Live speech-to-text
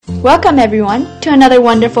Welcome everyone to another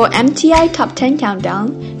wonderful MTI Top 10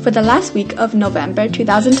 Countdown for the last week of November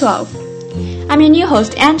 2012. I'm your new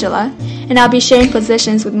host Angela, and I'll be sharing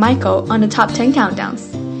positions with Michael on the Top 10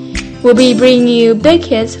 Countdowns. We'll be bringing you big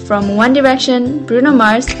hits from One Direction, Bruno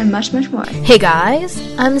Mars, and much more. Hey guys,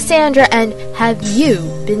 I'm Sandra, and have you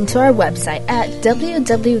been to our website at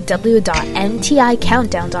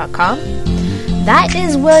www.mticountdown.com? That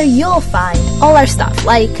is where you'll find all our stuff,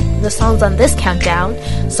 like the songs on this countdown,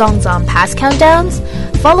 songs on past countdowns,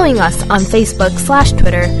 following us on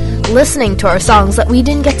Facebook/Twitter, listening to our songs that we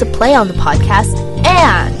didn't get to play on the podcast,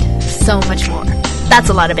 and so much more. That's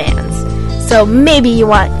a lot of bands. So maybe you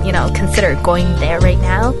want, consider going there right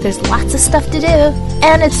now. There's lots of stuff to do,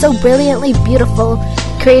 and it's so brilliantly beautiful,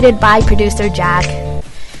 created by producer Jack.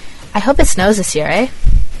 I hope it snows this year, eh?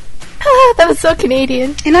 That was so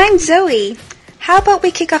Canadian. And I'm Zoe. How about we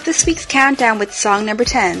kick off this week's countdown with song number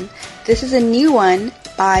 10? This is a new one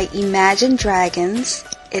by Imagine Dragons.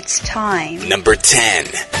 It's Time. Number 10.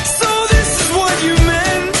 So this is what you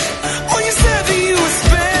meant when you said that you would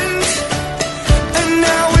spend, and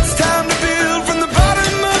now it's time to build from the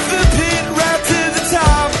bottom of the pit right to the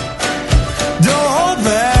top. Don't hold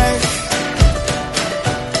back.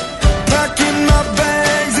 Packing my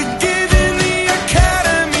bags and giving the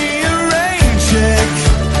academy a rain check.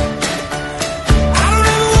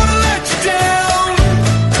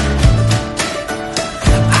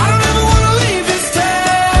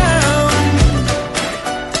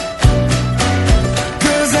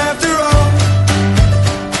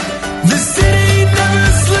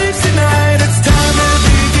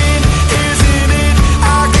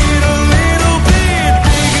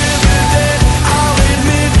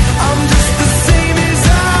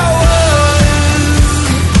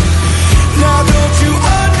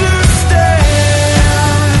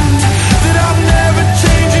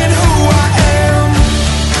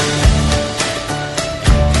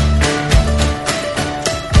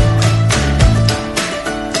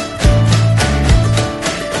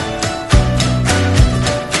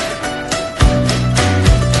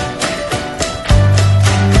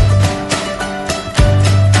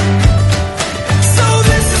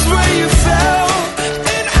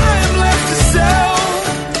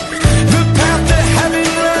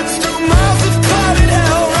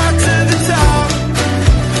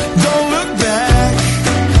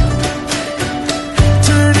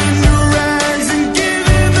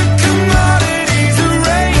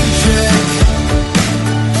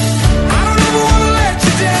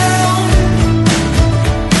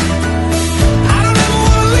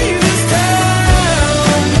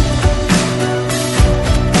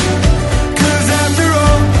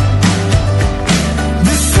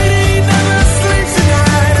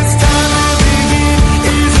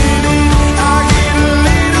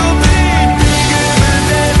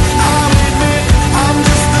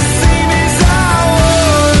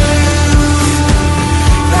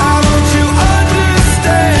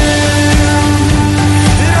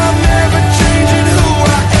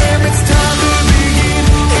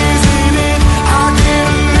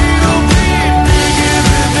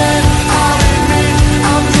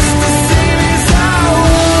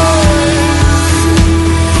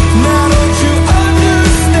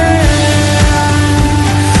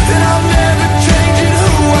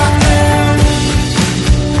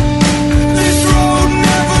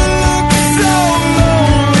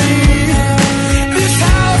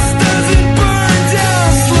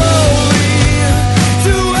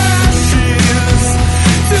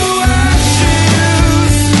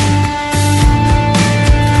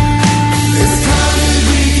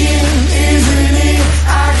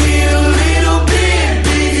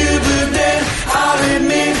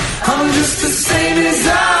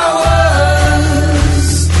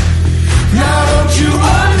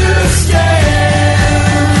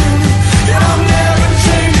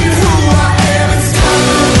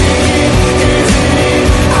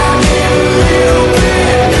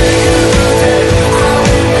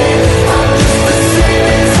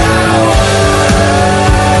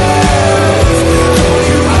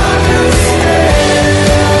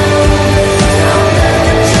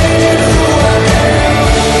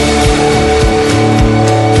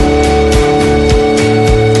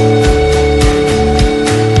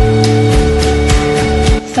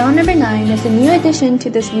 To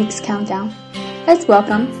this week's countdown. Let's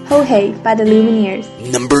welcome Ho Hey by the Lumineers.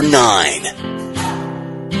 Number 9.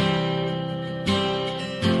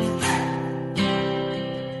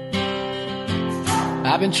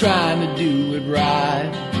 I've been trying to do it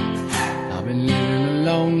right. I've been living a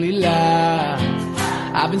lonely life.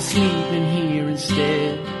 I've been sleeping here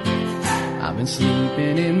instead. I've been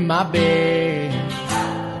sleeping in my bed.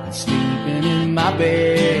 I've been my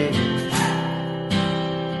bed.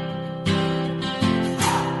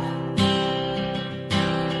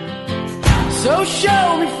 So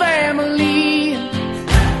show me family,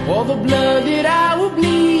 all the blood that I will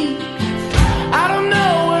bleed. I don't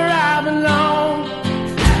know where I belong,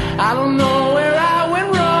 I don't know where I went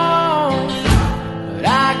wrong, but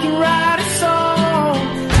I can write a song.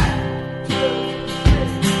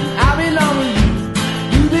 I belong with you,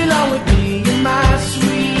 you belong with me, you're my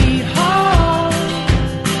sweetheart.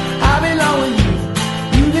 I belong with you,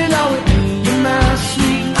 you belong with me, you're my sweetheart.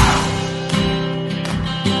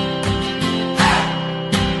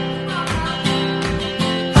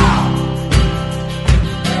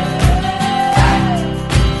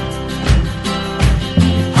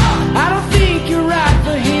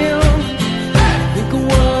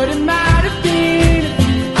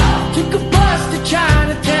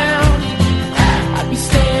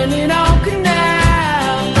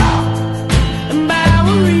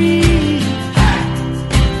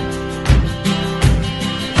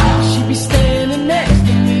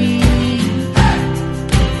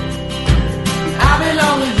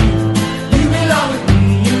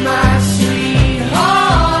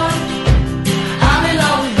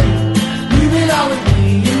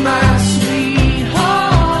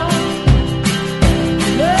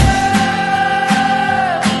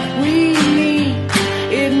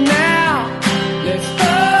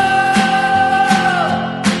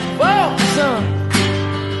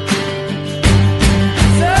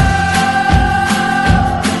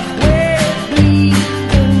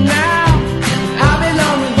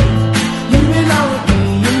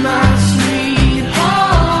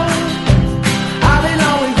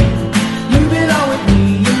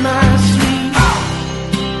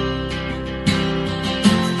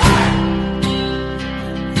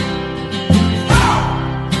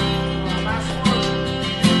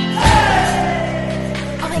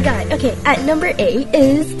 Okay, at number 8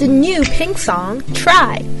 is the new Pink song,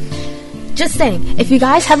 Try. Just saying, if you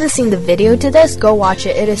guys haven't seen the video to this, go watch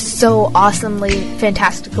it. It is so awesomely,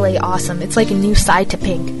 fantastically awesome. It's like a new side to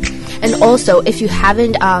Pink. And also, if you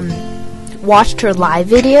haven't watched her live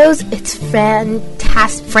videos, it's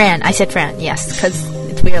fantastic. I said Fran, yes, because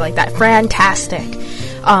it's weird like that. Fantastic.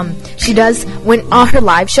 She does, when on her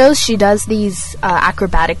live shows, she does these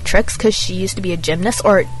acrobatic tricks because she used to be a gymnast,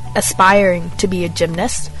 or aspiring to be a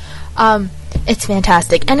gymnast. It's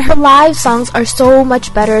fantastic, and her live songs are so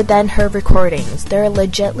much better than her recordings. They're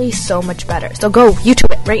legitly so much better. So go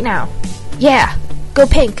YouTube it right now. Yeah, go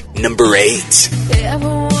Pink. Number 8.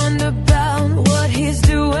 Ever wonder about what he's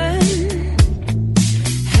doing?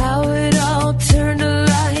 How it all turned to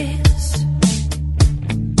lies.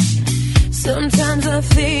 Sometimes I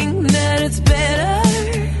think that it's better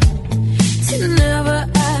to never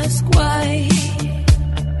ask why.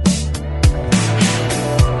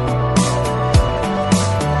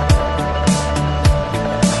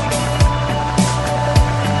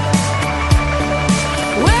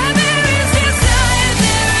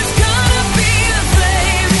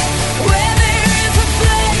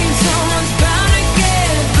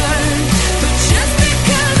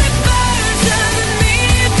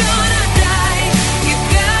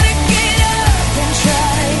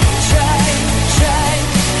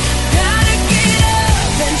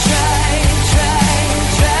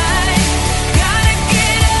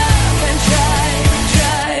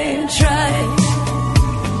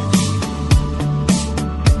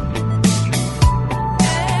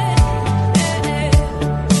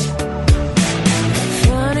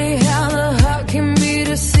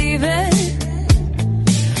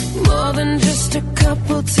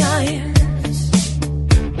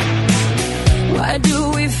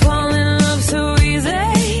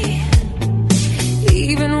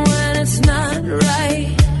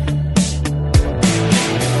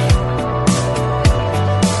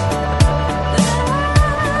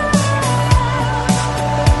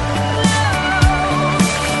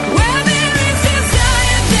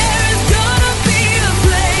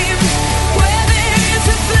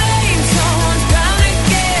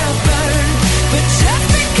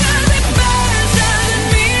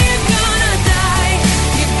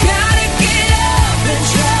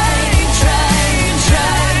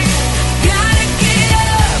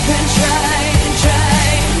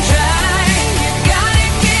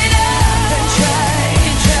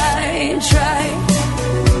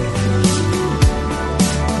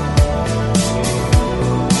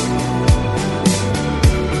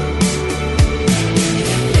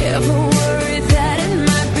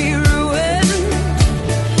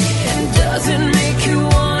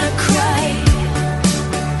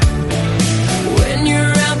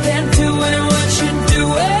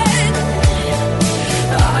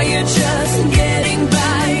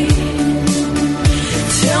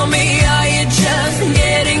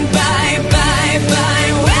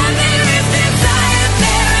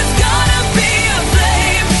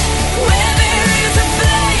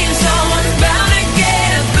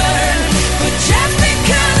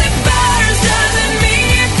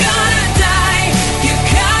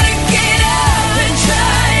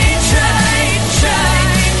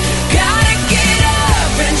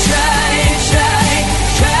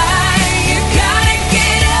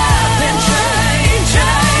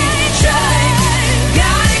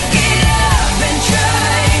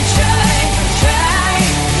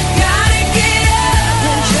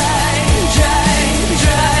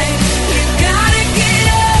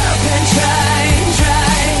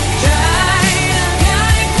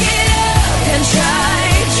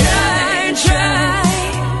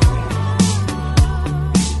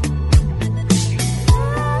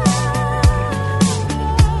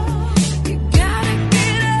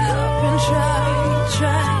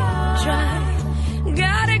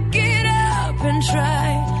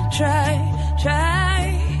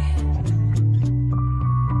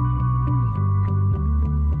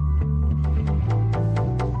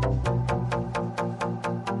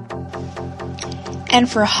 And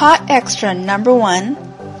for Hot Extra number 1,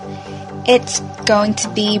 it's going to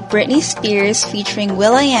be Britney Spears featuring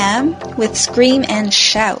will.i.am with Scream and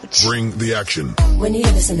Shout. Bring the action. When you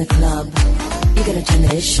hear this in the club, you're gonna turn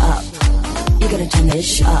this up. You're gonna turn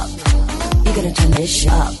this up. You're gonna turn this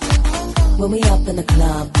up. When we up in the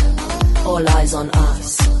club, all eyes on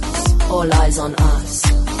us. All eyes on us.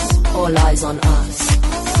 All eyes on us.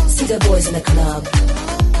 See the boys in the club,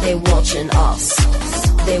 they watching us.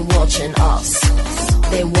 They watching us.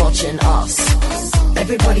 They watching us.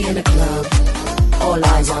 Everybody in the club, all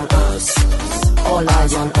eyes on us. All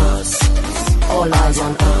eyes on us. All eyes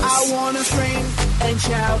on us. I wanna scream and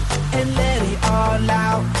shout and let it all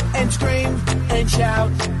out. And scream and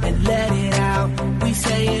shout and let it out. We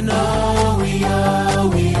saying oh, we oh,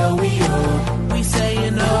 we oh, we oh. We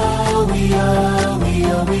saying oh, we oh, we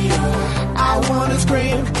oh, we oh. I wanna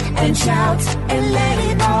scream and shout and let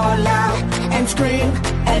it all out. And scream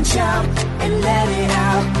and shout and let it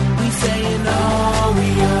out. We saying oh, we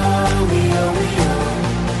oh, we oh, we oh.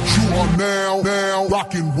 You are now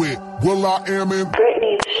rocking with will.i.am and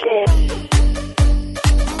Britney shit.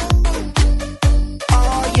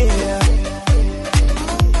 Oh yeah.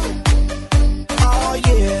 Oh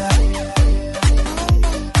yeah.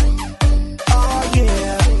 Oh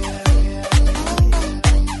yeah.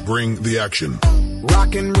 bring the action.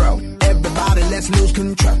 Rock and roll, everybody let's lose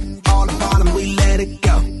control. All the bottom we let it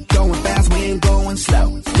go. Going fast, we ain't going slow.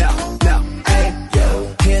 No, hey,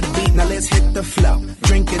 yo. Hear the beat, now let's hit the flow.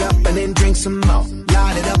 Drink it up and then drink some more.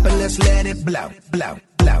 Light it up and let's let it blow.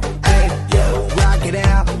 Hey, yo. Rock it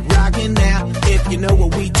out, rock it now. If you know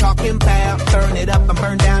what we talking about. Burn it up and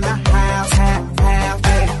burn down the house.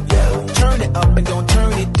 Hey, yo. Turn it up and don't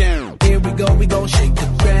turn it down. Here we go, shake the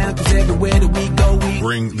ground. Cause everywhere that we go, we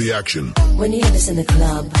bring the action. When you hear this in the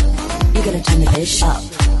club, you're gonna turn the dish up.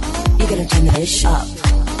 You're gonna turn the dish up.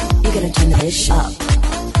 You're gonna turn the dish up.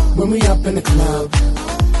 When we up in the club,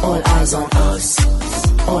 all eyes on us.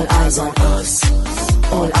 All eyes on us.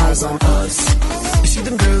 All eyes on us. You see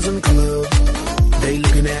them girls in the club, they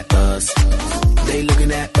looking at us. They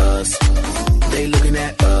looking at us. They looking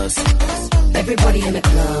at us. Everybody in the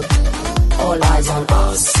club, all eyes on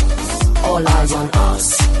us. All eyes on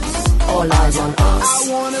us. All eyes on us.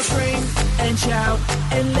 I wanna scream and shout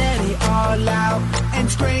and let it all out.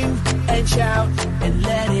 And scream and shout and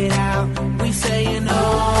let it out. We saying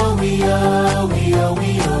oh, we oh, we oh,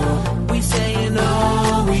 we oh. We saying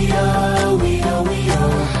oh, we oh, we oh, we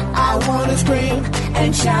oh. I wanna scream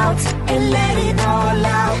and shout and let it all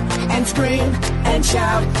out. And scream and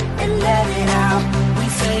shout and let it out. We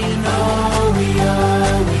saying oh, we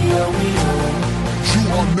oh, we oh, we oh. You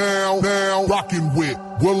are now rocking with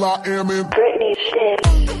will.i.am and Britney shit.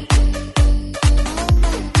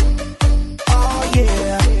 Oh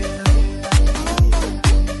yeah.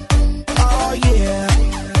 Oh yeah.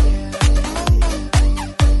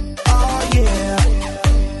 Oh yeah.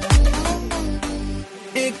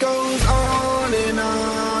 It goes on and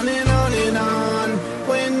on and on and on.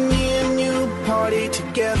 When me and you party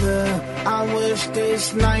together, I wish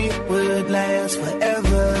this night would last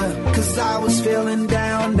forever. Cause I was feeling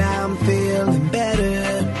down, now I'm feeling better.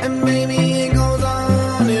 And maybe it goes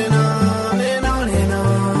on and on and on and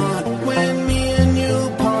on. When me and you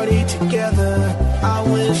party together, I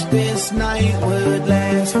wish this night would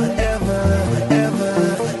last forever,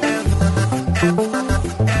 forever, forever,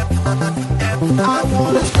 forever. I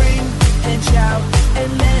wanna scream and shout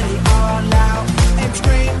and let it all out. And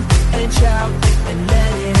scream and shout and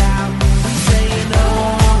let it out. We saying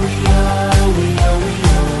oh, we oh, we oh, we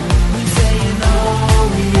oh. We saying oh,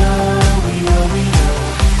 we oh, we oh, we oh.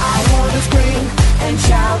 I wanna scream and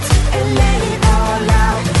shout and let it all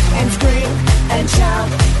out. And scream and shout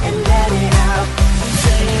and let it out. We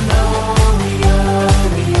saying oh, we oh,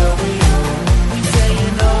 we oh, we oh. We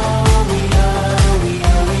saying oh, we oh, we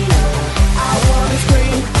oh, we oh. I wanna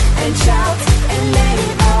scream and shout and let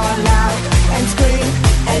it all out. And scream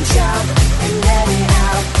and shout and let it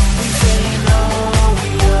out. We saying oh,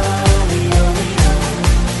 we oh, we oh, we oh.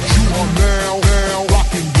 you are now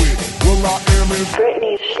rocking with will.i.am and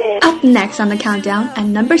Britney shit. Up next on the countdown at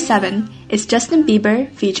number 7 is Justin Bieber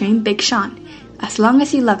featuring Big Sean, As Long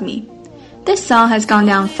As You Love Me. This song has gone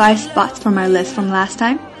down 5 spots from our list from last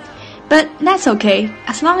time, but that's okay,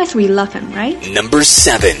 as long as we love him, right? number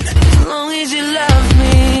 7. As long as you love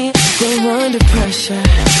me, we're under pressure.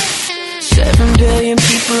 7 billion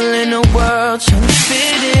people in the world trying to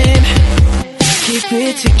fit in. Keep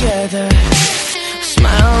it together.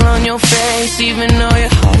 Smile on your face even though your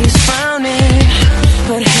heart is frowning.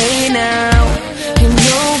 But hey now, you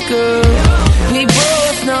know girl, we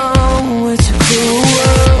both know it's a cruel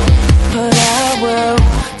world. But I will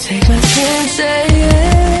take my chance, say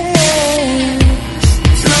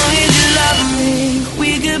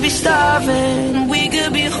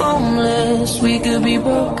be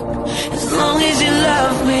broke. As long as you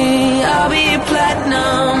love me, I'll be your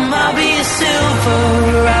platinum, I'll be your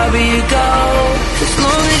silver, I'll be your gold. As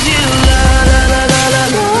long as you love, love, love, love,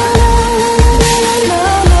 love,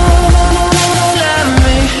 love, love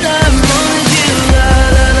me, love me. As long as you love,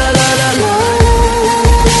 love, love, love,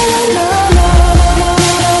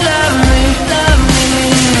 love me, love me.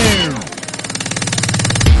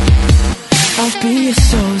 I'll be a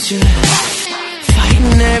soldier,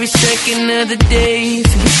 fighting every second of the day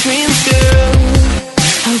for your dreams, girl.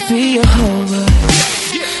 I'll be your horror.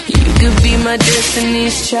 You could be my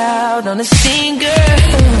destiny's child on a scene, girl.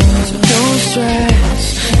 So don't stress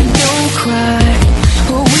and don't cry.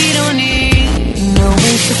 What we don't need, no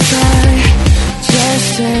ways to fly. Just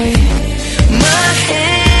take my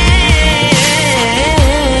hand.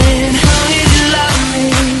 As long as you love me,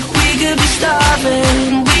 we could be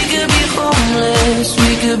starving, we could be homeless,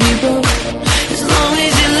 we could be broke. As long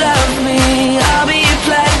as you love me, I'll be your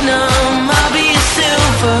platinum, I'll be your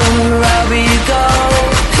silver, I'll be your gold.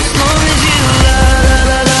 As long as you love, love,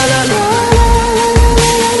 love, love,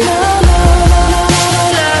 love,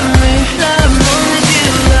 love me, love me. As long as you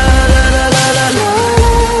love, love, love, love,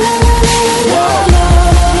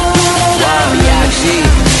 love, B.I.G.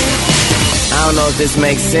 I don't know if this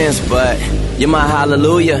makes sense, but you're my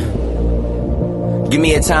hallelujah. Give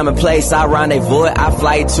me a time and place, I rendezvous it, I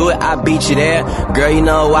fly to it, I beat you there. Girl, you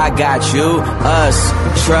know I got you, us,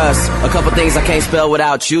 trust. A couple things I can't spell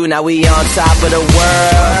without you. Now we on top of the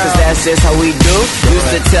world, cause that's just how we do. Used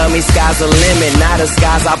to tell me sky's the limit, now the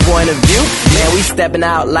sky's our point of view. Man, we stepping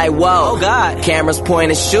out like whoa, oh God. Cameras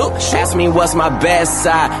point and shoot. Ask me what's my best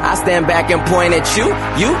side, I stand back and point at you.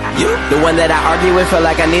 You, the one that I argue with, feel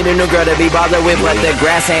like I need a new girl to be bothered with. But the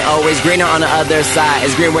grass ain't always greener on the other side.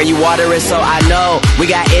 It's green where you water it, so I know we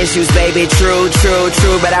got issues, baby, true,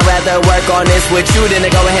 but I'd rather work on this with you than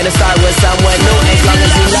to go ahead and start with someone new. As long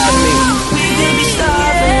as you love me. we could be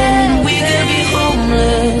starving, we could be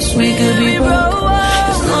homeless, we could be broke.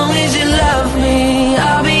 As long as you love me,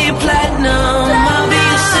 I'll be your platinum, I'll be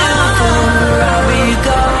your silver, I'll be your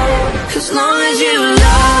gold. As long as you love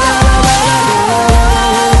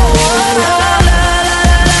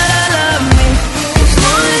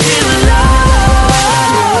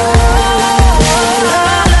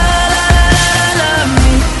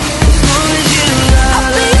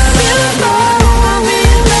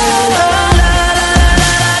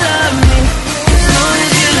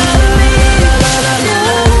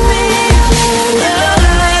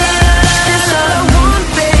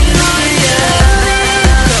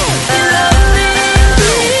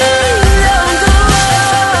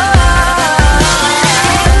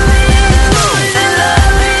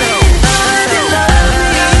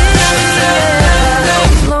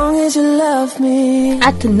me.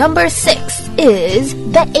 At number 6 is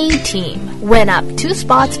The A-Team, went up 2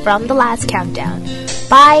 spots from the last countdown,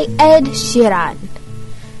 by Ed Sheeran.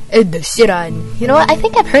 Ed Sheeran. You know what? I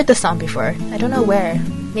think I've heard the song before. I don't know where.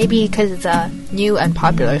 Maybe because it's a new and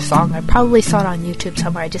popular song. I probably saw it on YouTube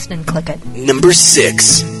somewhere. I just didn't click it. Number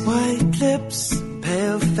 6. White lips,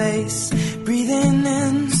 pale face, breathing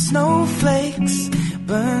in snowflakes,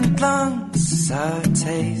 burnt lungs, sour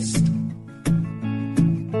taste.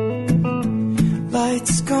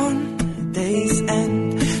 Lights gone, days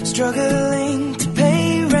end, struggling to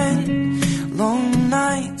pay rent, long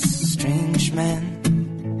nights, strange men.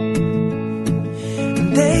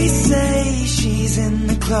 And they say she's in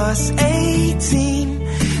the class A team,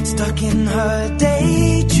 stuck in her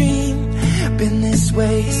daydream. Been this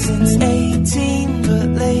way since 18, but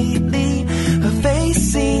lately her face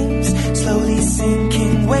seems slowly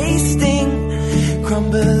sinking, wasting,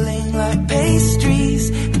 crumbling like pastries.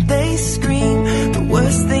 And they scream the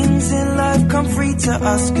worst things in life come free to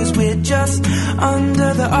us, cause we're just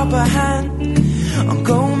under the upper hand. I'm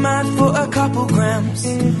go mad for a couple grams,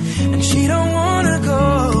 and she don't wanna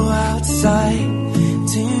go outside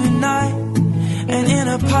tonight. And in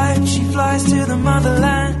a pipe she flies to the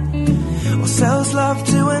motherland, or sells love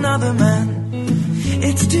to another man.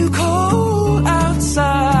 It's too cold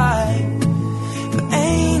outside for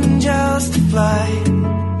angels to fly,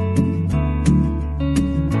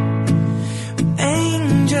 for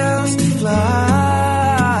angels to fly.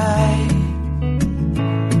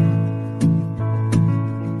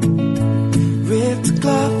 Ripped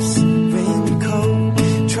gloves, raincoat,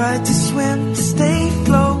 tried to swim to stay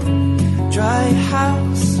afloat, dry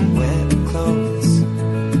house and wet clothes.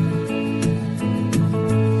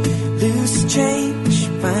 Loose change,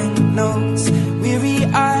 banknotes,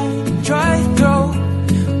 weary-eyed, dry throat,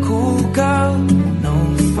 cool girl, no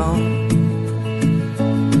phone.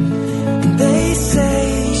 They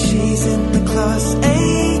say she's in the class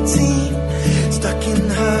 18, stuck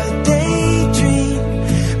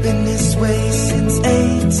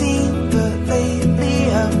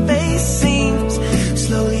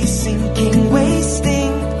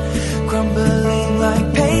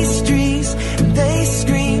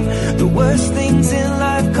worst things in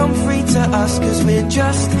life come free to us, 'cause we're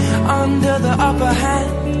just under the upper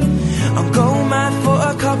hand. I'll go mad for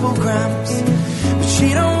a couple grams, but she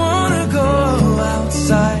don't wanna go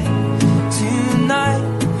outside tonight.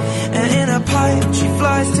 And in a pipe she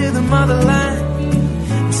flies to the motherland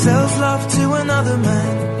and sells love to another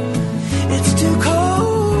man. It's too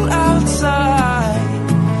cold outside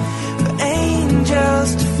for angels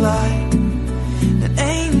to fly. An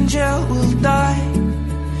angel will die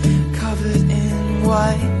covered in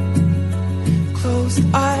white, closed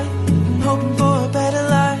eyes and hoping for a better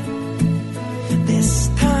life. This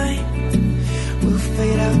time we'll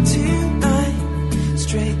fade out tonight,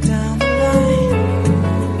 straight down the line.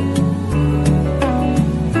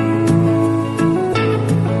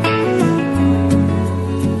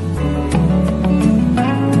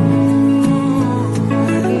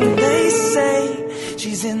 They say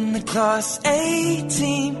she's in the class A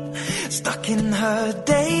team, stuck in her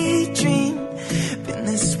daydream. Been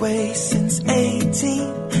this way since 18,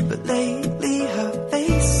 but lately her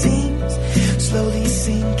face seems slowly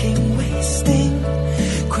sinking, wasting,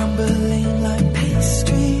 crumbling like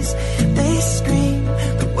pastries. They scream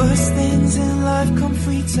the worst things in life come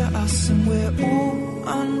free to us, and we're all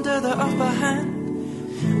under the upper hand.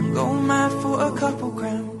 Go mad for a couple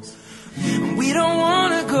grams, and we don't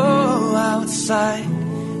wanna go outside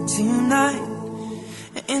tonight.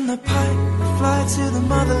 In the pipe, fly to the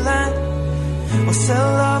motherland, or sell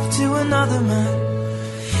love to another man.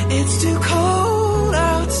 It's too cold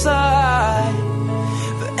outside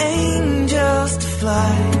for angels to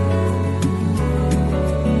fly.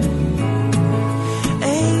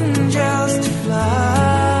 Angels to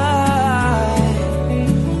fly.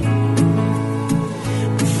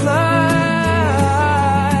 Fly,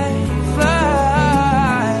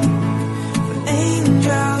 fly. For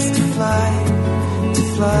angels to fly, to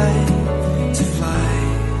fly, to fly.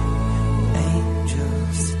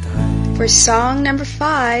 Angels to die. For song number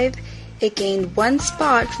 5, it gained 1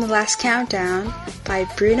 spot from the last countdown by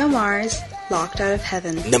Bruno Mars, Locked Out of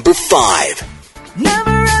Heaven. Number 5.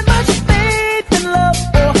 Never had much faith in love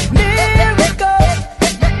or miracles.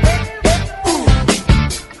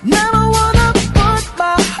 Never wanna put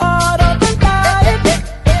my heart on the line.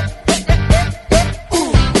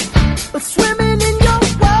 But swimming in your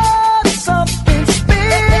world is something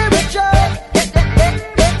spiritual.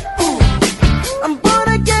 I'm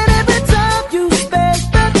gonna get every time you spend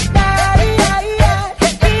the night.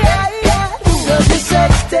 'Cause your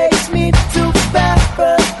sex takes me to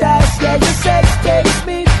paradise. Yeah, your sex takes me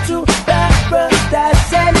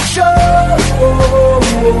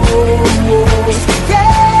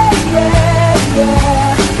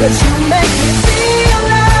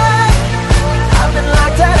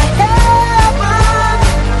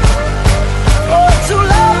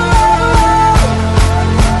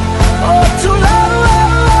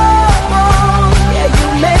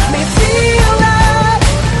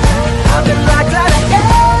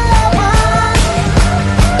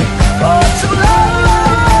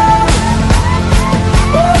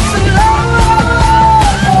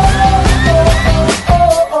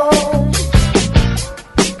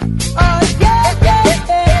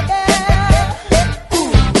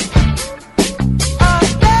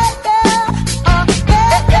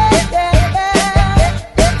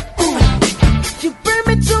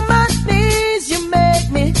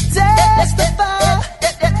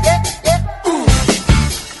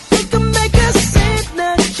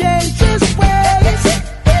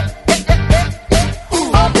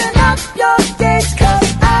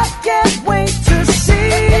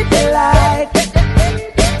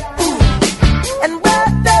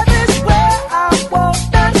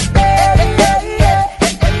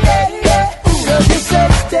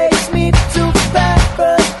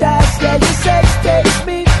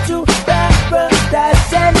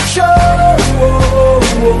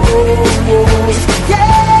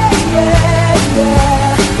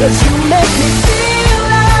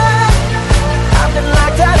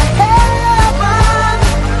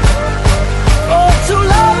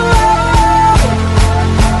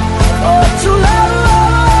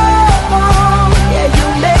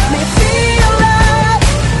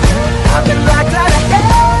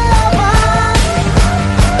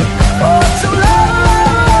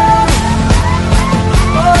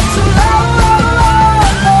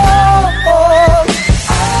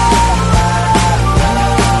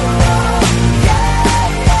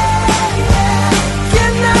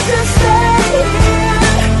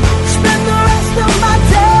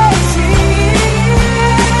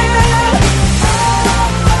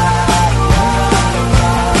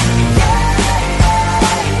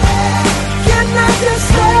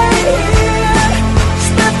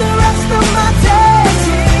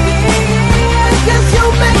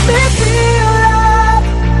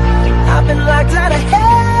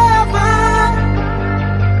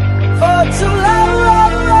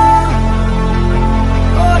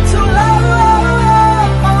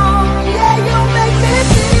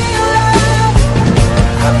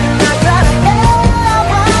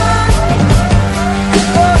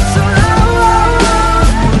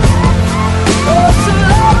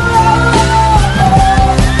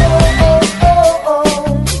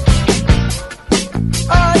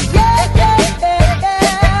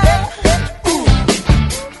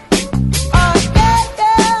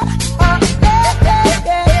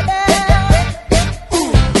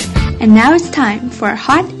for a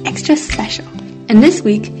hot extra special. And this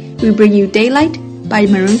week, we bring you Daylight by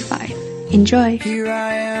Maroon 5. Enjoy. Here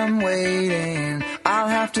I am waiting, I'll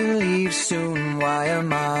have to leave soon. Why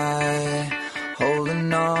am I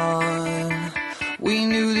holding on? We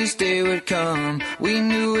knew this day would come, we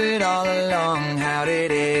knew it all along. How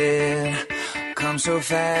did it come so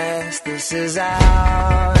fast? This is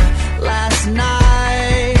our last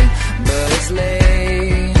night, but it's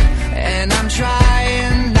late, and I'm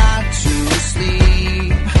trying not to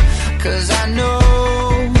sleep, 'cause I know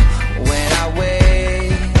when I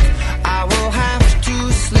wake, I will have to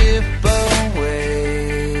slip away.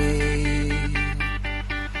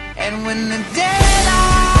 And when the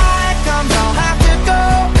daylight comes, I'll have to go,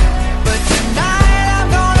 but tonight I'm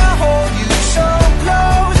gonna hold you so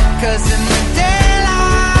close, 'cause in the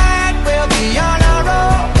daylight we'll be on our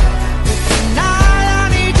own. But tonight I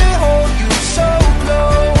need to hold you so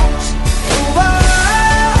close. Ooh, oh,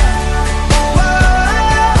 ooh, oh,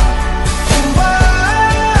 ooh, oh,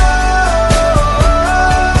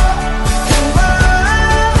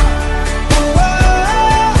 ooh,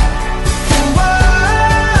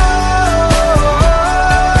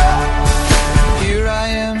 ooh, here I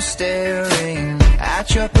am staring at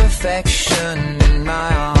your perfection in my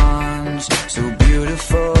arms, so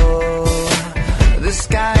beautiful. The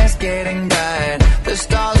sky's getting bright, the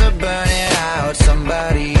stars are burning out.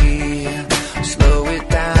 Somebody slow it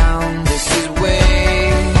down, this is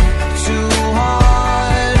way too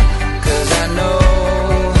hard. 'Cause I know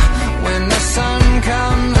when the sun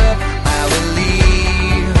comes up, I will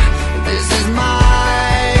leave. This is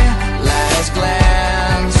my last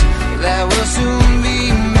glance, that will soon be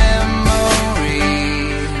memory.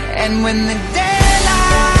 And when the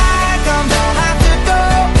daylight comes, I'll have to go,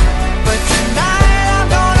 but tonight I'm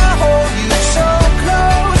gonna hold you so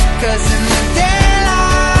close, 'cause in the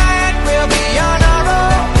daylight we'll be on our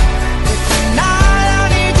own. But tonight I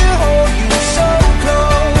need to hold you so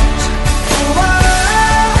close. Ooh, oh,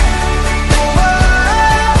 ooh, oh,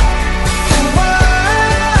 ooh, oh,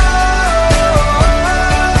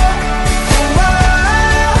 ooh,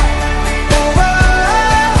 oh, ooh,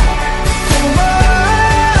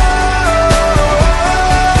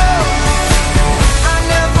 I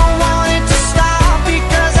never wanted to stop,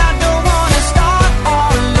 because I don't wanna start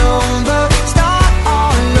all over, start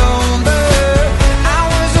all over. I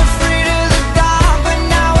was afraid of the dark, but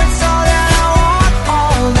now it's all that I want,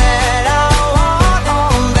 all that I want,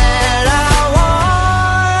 all that I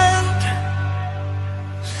want.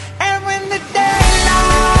 And when the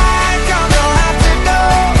daylight comes, I'll have to go,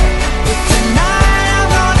 but tonight I'm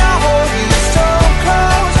gonna hold you so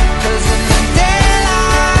close, 'cause in the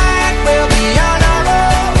daylight we'll be on our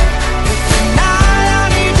own. But tonight I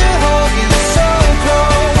need to hold you so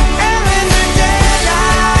close. And when the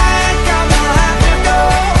daylight comes, I'll have to go,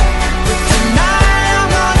 but tonight I'm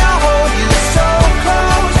gonna hold you so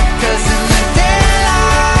close, 'cause in the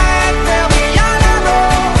daylight we'll be on our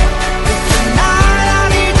own. But tonight I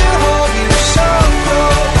need to hold you so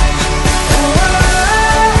close. Ooh, oh,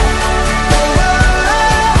 ooh, oh,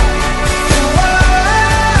 ooh,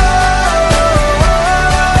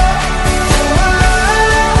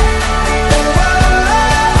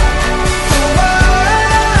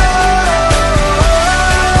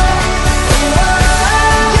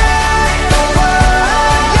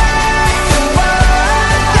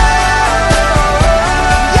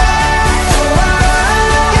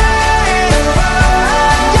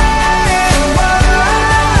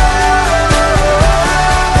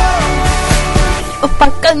 Oppa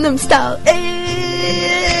Gangnam Style.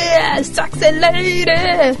 Sexy lady.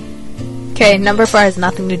 Okay, number 4 has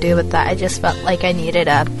nothing to do with that. I just felt like I needed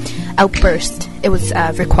a outburst. It was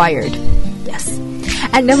required. Yes.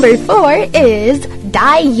 And number 4 is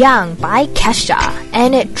Die Young by Kesha,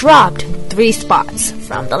 and it dropped 3 spots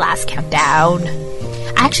from the last countdown.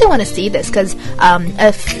 I actually want to see this because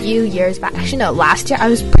a few years back, actually no, last year, I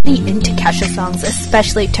was pretty into Kesha songs,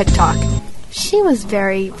 especially TikTok. She was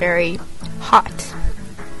very, very hot,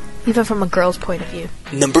 even from a girl's point of view.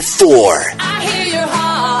 Number 4. I hear your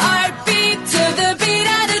heartbeat to the beat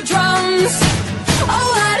of the drums. Oh,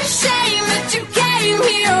 what a shame that you came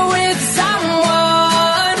here with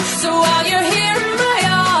someone. So while you're here in my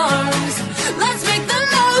arms, let's make the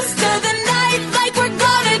most of the night like we're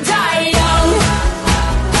gonna die young.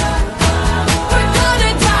 We're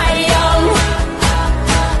gonna die young.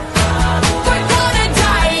 We're gonna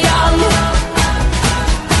die young.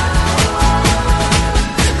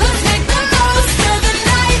 Let's make the most of the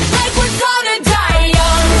night like we're gonna die young.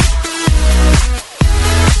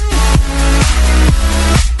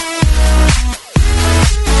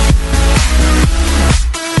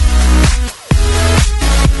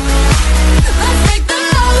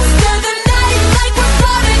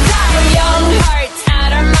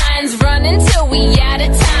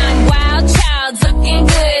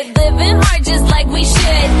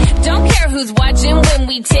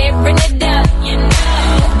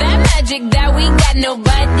 that we got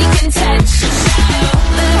nobody can touch.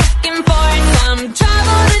 Looking for some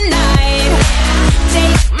trouble tonight.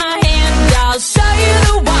 Take my hand, I'll show you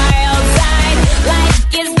the wild side. Like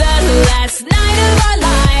it's the last night of our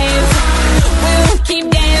lives. We'll keep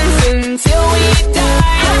dancing till we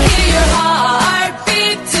die. I hear your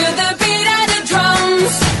heartbeat to the beat of the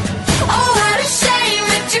drums. Oh, what a shame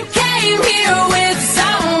that you came here with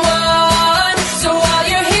someone. So while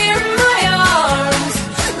you're here in my arms,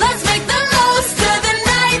 let's make the most of the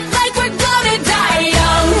night like we're gonna die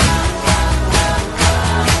young.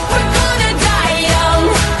 We're gonna die young.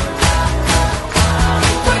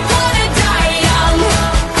 We're gonna die young.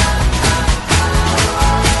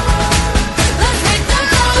 Let's make the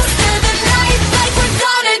most of the night like we're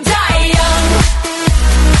gonna die young.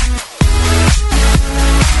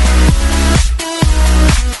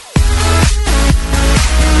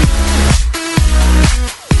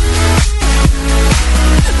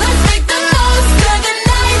 Let's make the most of the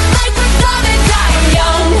night like we're gonna die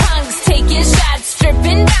young. Punks taking shots,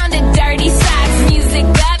 stripping down to dirty socks. Music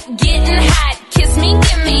up, getting hot. Kiss me,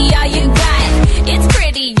 give me all you got. It's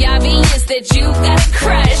pretty obvious that you got a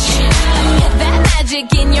crush. That magic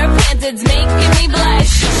in your pants, it's making me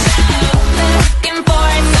blush. Looking for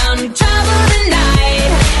some trouble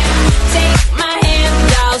tonight. Take my hand,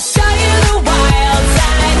 I'll show you the wild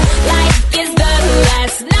side. Like it's the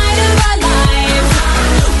last night of our lives.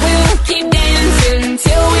 We'll keep dancing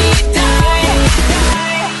till we die.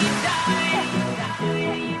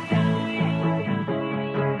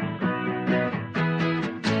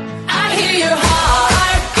 I hear your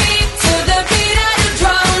heartbeat to the beat of the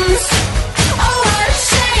drums. Oh, what a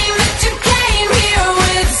shame that you came here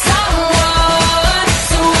with someone.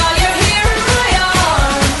 So while you're here in my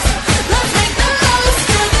arms, let's make the most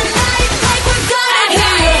of the night like we're gonna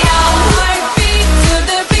die. I hear your heartbeat to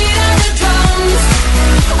the beat of the drums.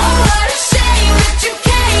 Oh, what a shame that you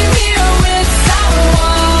came here with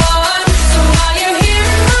someone. So while you're here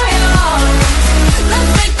in my arms,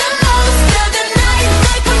 let's make the most of the night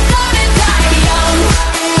like we're gonna die young.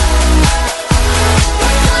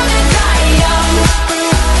 We're gonna die young.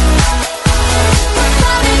 We're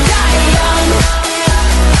gonna die young.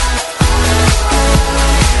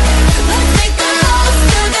 Let's make the most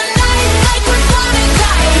of the night like we're gonna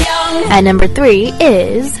die young. At number 3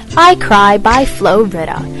 is I Cry by Flo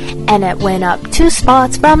Rida, and it went up 2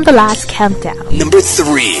 spots from the last countdown. Number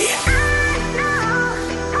 3.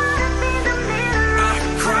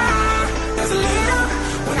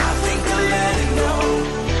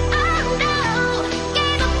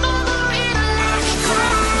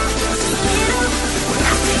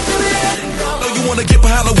 Wanna get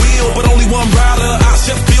behind the wheel, but only one rider. I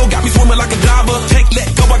chef feel got me swimming like a diver. Take let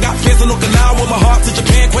go, I got fans in Okinawa. My heart to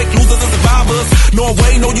Japan, quake losers and survivors.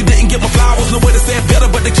 Norway, no, you didn't get my flowers. No way to say it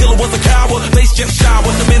better, but the killer was a coward. Face just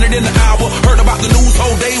showered, the minute in the hour. Heard about the news,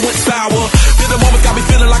 whole day went sour. Feel the moment got me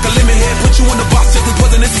feeling like a lemon head. Put you in the box just as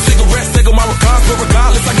poisonous as cigarettes. Take on my regards, but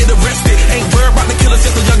regardless, I get arrested. Ain't worried about the killer,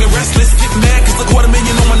 just a young and restless. Get mad cause a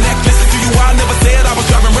 $250,000 on my necklace. Do you I never said I was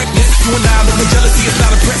driving reckless. You and I know the jealousy is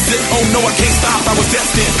not impressive. Oh no, I can't stop, I was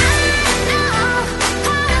destined.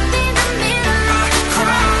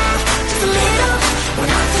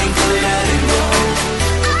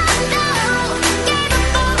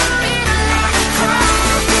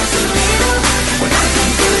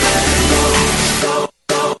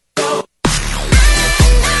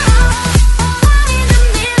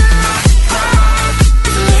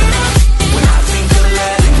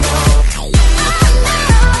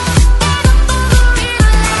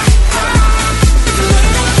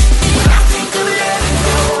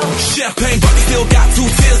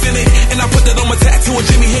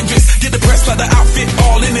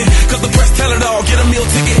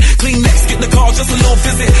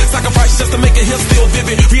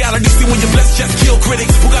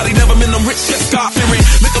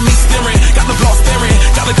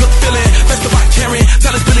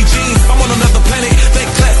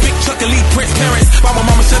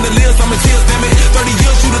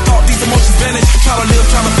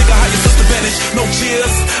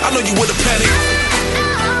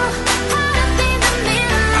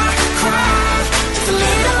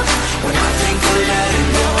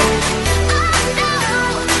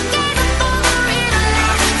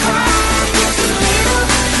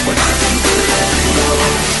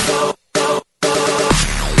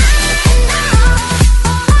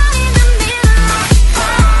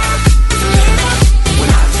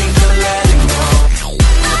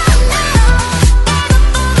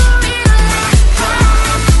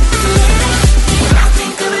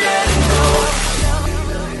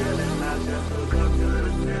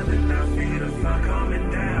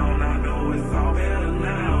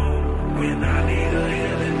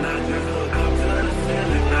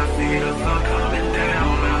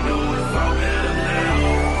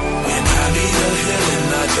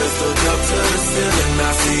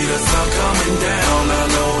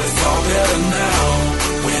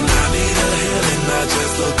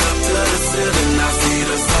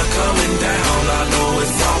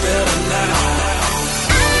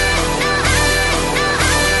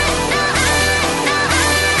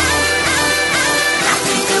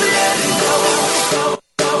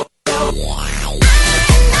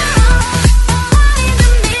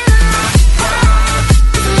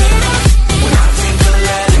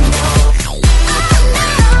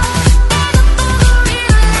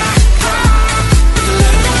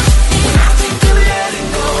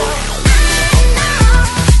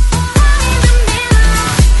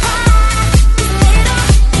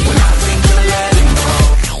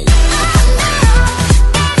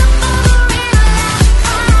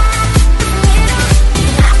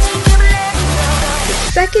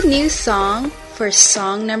 new song for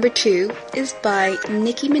song number 2 is by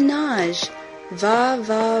Nicki Minaj, Va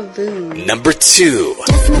Va Voom. Number 2.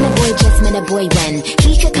 Just met a boy when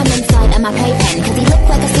he could come inside of my playpen, cause he looked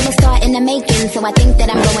like a superstar in the making, so I think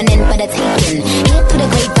that I'm going in for the taking. Hear through the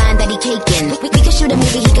grapevine that he caking. We could shoot a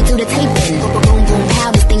movie, he could do the taping. Boom, boom,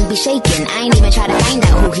 pow, this thing be shaking. I ain't even try to find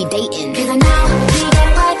out who he dating, cause I know he got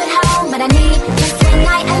a wife at home, but I need just one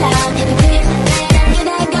night alone. If you quit, then get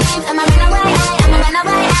that games, I'ma run away, I'ma run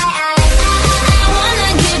away, I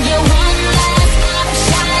wanna give you one last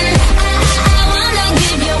option. I wanna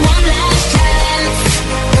give you one last chance.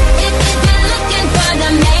 If you're looking for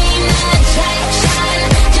the main attraction,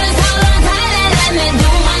 just hold on tight and let me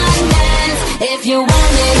do my dance. If you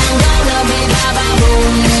want it, I'm gonna be ba-ba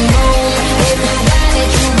boom boom. If you got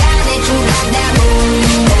it, you got it, you got that boom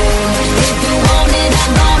boom. If you want it,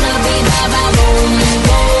 I'm gonna be ba-ba boom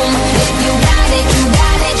boom. If you got it, you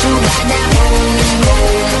got it, you got that boom boom.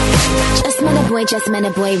 Just met a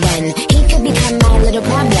boy when he could become my little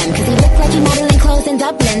problem, cause he looked like he modeling clothes in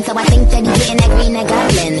Dublin, so I think that he getting that green, that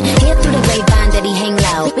goblin. Hear through the grapevine that he hang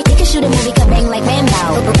low. We could shoot a movie, could bang like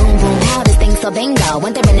Rambo. Boom, boom, pow, this thing so bingo.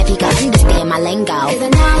 Wondering if he could understand my lingo, cause I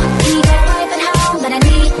know he got a wife at home, but I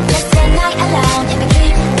need just one night alone. If I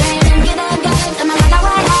keep playing, get that game, I'ma run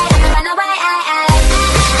away, I'ma run away, I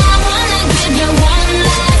wanna give you one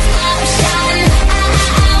last option.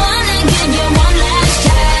 I wanna give you one last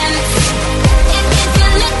chance. If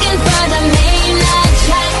you're looking for the main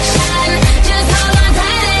attraction, just hold on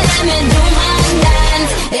tight and let me do my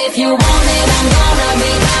dance. If you want it, I'm gonna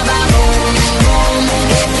be ba-ba boom boom.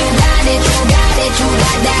 If you got it, you got it, you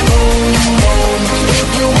got that boom boom. If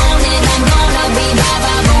you want it, I'm gonna be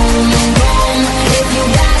ba-ba boom boom. If you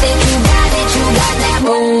got it, you got it, you got that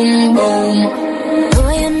boom boom.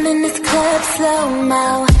 Boy, I'm in this club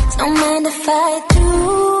slow-mo, don't mind if I do.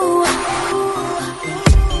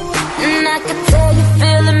 And I could tell you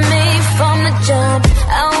feeling me from the jump.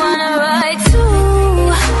 I wanna ride too.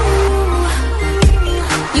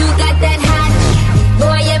 You got that hot,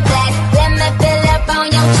 boy, you're black. Let me fill up on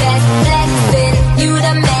your chest. Let's fit, you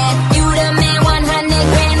the man, 100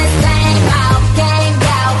 grand is bang out, gang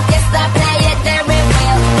out. Yes, I play it very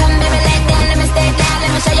well. Come baby, lay down, let me stay down. Let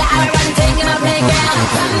me show you how to run, take in my playground.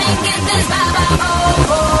 Come and get this baba, oh,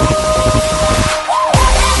 oh.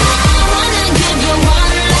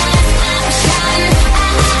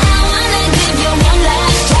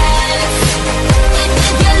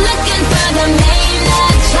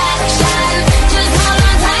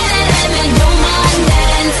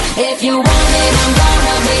 If you want it, I'm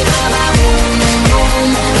gonna be ba-ba boom boom.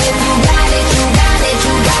 If you got it, you got it,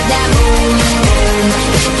 you got that boom boom.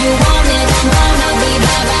 If you want it, I'm gonna be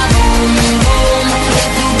ba-ba boom boom.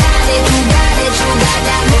 If you got it, you got it, you got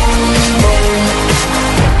that boom boom.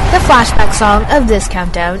 The flashback song of this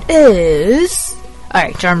countdown is...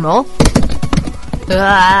 Alright, drum roll.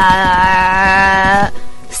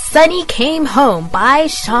 Sunny Came Home by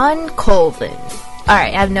Sean Colvin.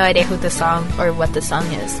 Alright, I have no idea who the song or what the song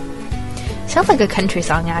is. Sounds like a country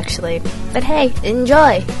song, actually. But hey,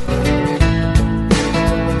 enjoy!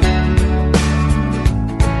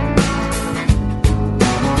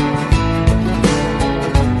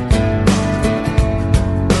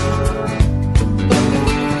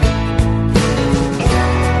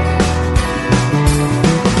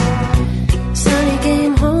 Sunny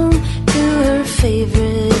came home to her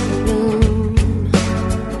favorite room.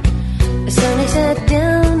 Sunny sat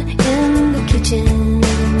down in the kitchen.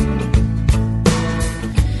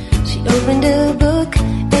 Opened a book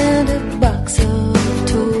and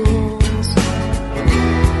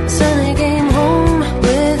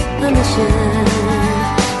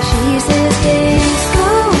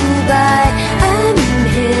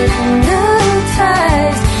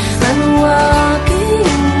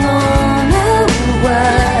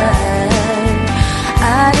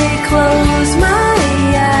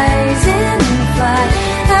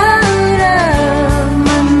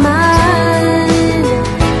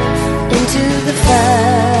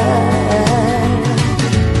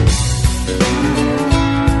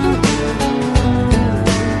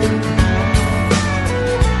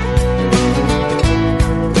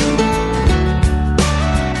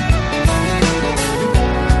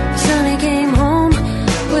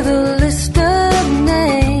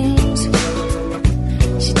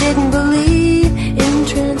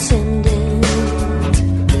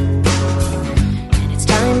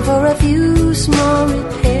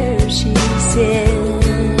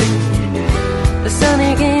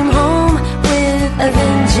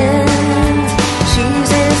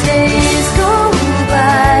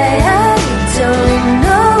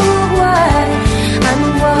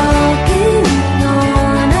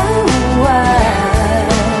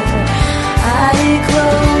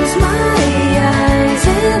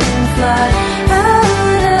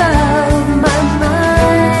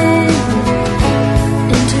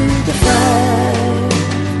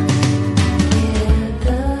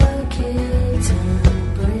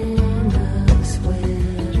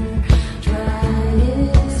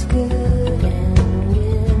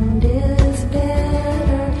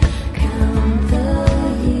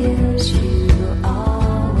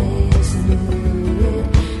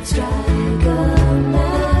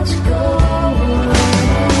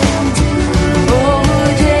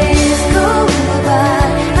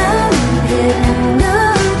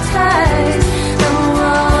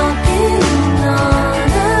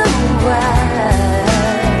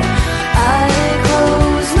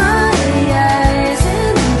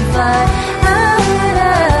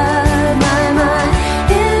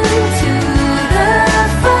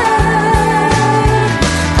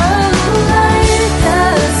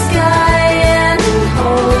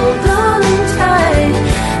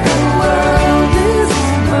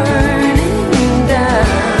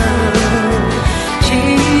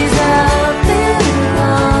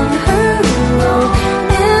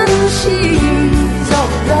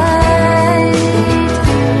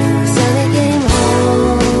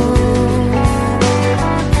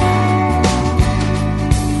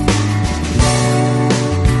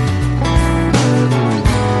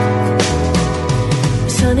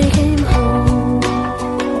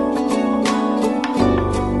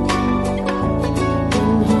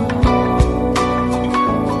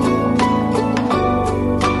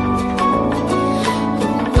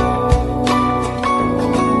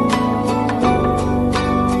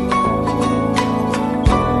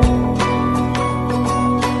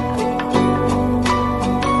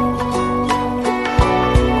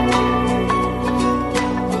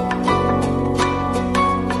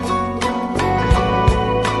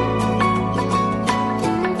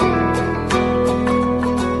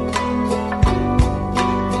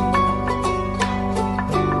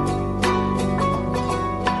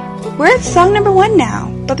We're at song number 1 now,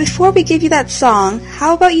 but before we give you that song,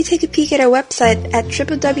 how about you take a peek at our website at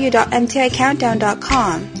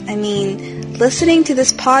www.mticountdown.com. I mean, listening to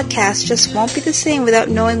this podcast just won't be the same without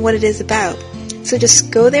knowing what it is about. So just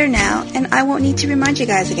go there now, and I won't need to remind you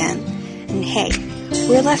guys again. And hey,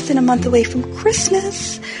 we're less than a month away from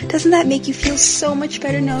Christmas. Doesn't that make you feel so much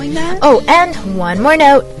better knowing that? Oh, and one more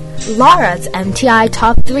note. Laura's MTI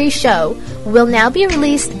Top 3 show will now be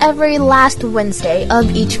released every last Wednesday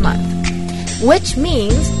of each month, which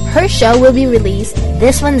means her show will be released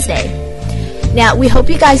this Wednesday. Now, we hope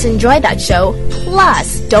you guys enjoyed that show.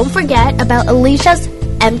 Plus, don't forget about Alicia's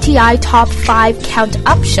MTI Top 5 Count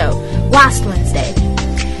Up show last Wednesday.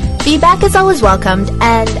 Feedback is always welcomed,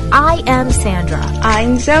 and I am Sandra.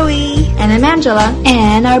 I'm Zoe. And I'm Angela.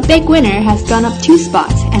 And our big winner has gone up 2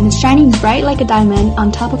 spots and is shining bright like a diamond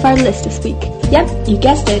on top of our list this week. Yep, you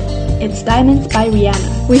guessed it. It's Diamonds by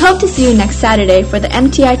Rihanna. We hope to see you next Saturday for the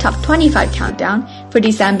MTI Top 25 Countdown for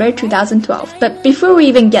December 2012. But before we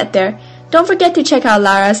even get there, don't forget to check out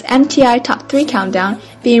Lara's MTI Top 3 Countdown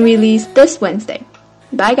being released this Wednesday.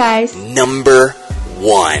 Bye guys. Number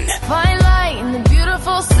 1. Fine light in the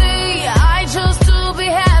beautiful sea. I chose to be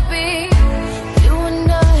happy. You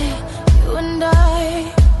and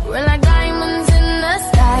I, we're like diamonds in the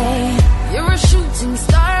sky. You're a shooting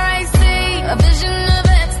star, I see, a vision of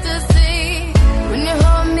ecstasy. When you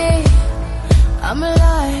hold me, I'm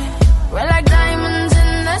alive. We're like diamonds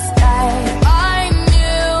in the sky. I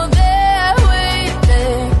knew that we'd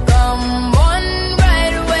become one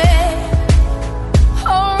right away.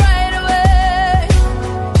 Oh, right away.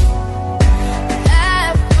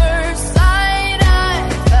 At first sight, I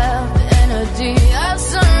felt the energy of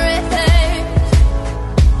sun rays.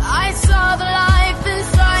 I saw the life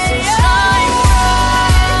inside you. Shine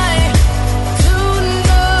bright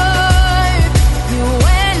tonight. You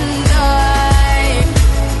and I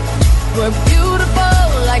were beautiful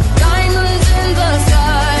like diamonds in the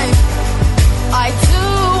sky. I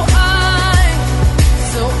too, I'm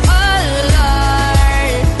so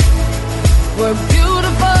alive. We're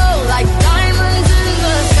beautiful like diamonds in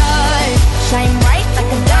the sky. Shine bright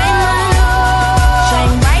like a diamond.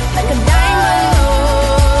 Shine bright like a diamond.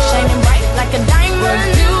 Shining bright like a diamond. We're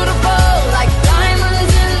beautiful like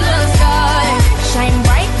diamonds in the sky. Shine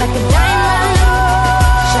bright like a diamond.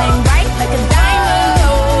 Shine bright like a diamond.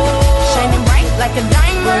 Shining bright like a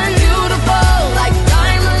diamond. We're beautiful like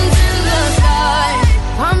diamonds in the sky.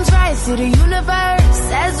 Palms rise to the universe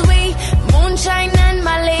as we moonshine and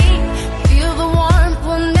Mali. Feel the warmth,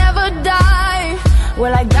 we'll never die.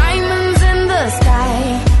 We're like diamonds in the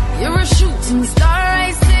sky. You're a shooting star,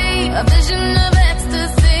 I see, a vision of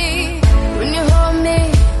ecstasy. When you hold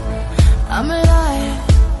me, I'm alive.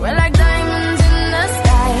 We're like diamonds in the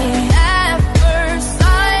sky. At first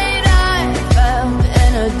sight, I felt the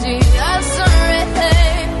energy of sun rays.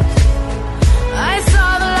 I saw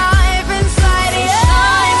the life inside you.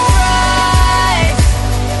 Shine bright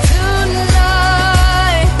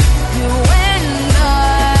tonight. You and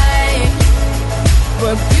I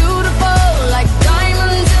were beautiful like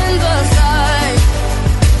diamonds in the sky.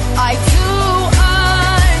 I too,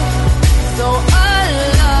 I'm so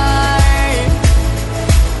alive.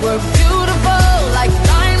 We're beautiful like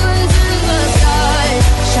diamonds in the sky.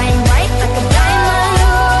 Shine bright like a diamond.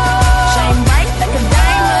 Shine bright like a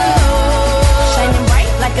diamond. Shining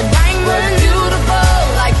bright like a diamond. We're beautiful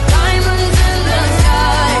like diamonds in the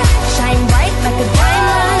sky. Shine bright like a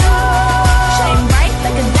diamond. Shine bright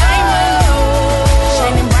like a diamond.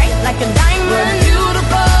 Shining bright like a diamond. We're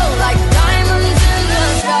beautiful like diamonds in the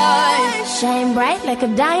sky. Shine bright like a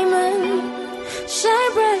diamond.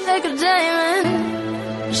 Shine bright like a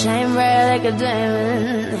diamond. Shine bright like a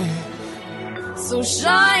diamond. So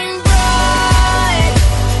shine bright.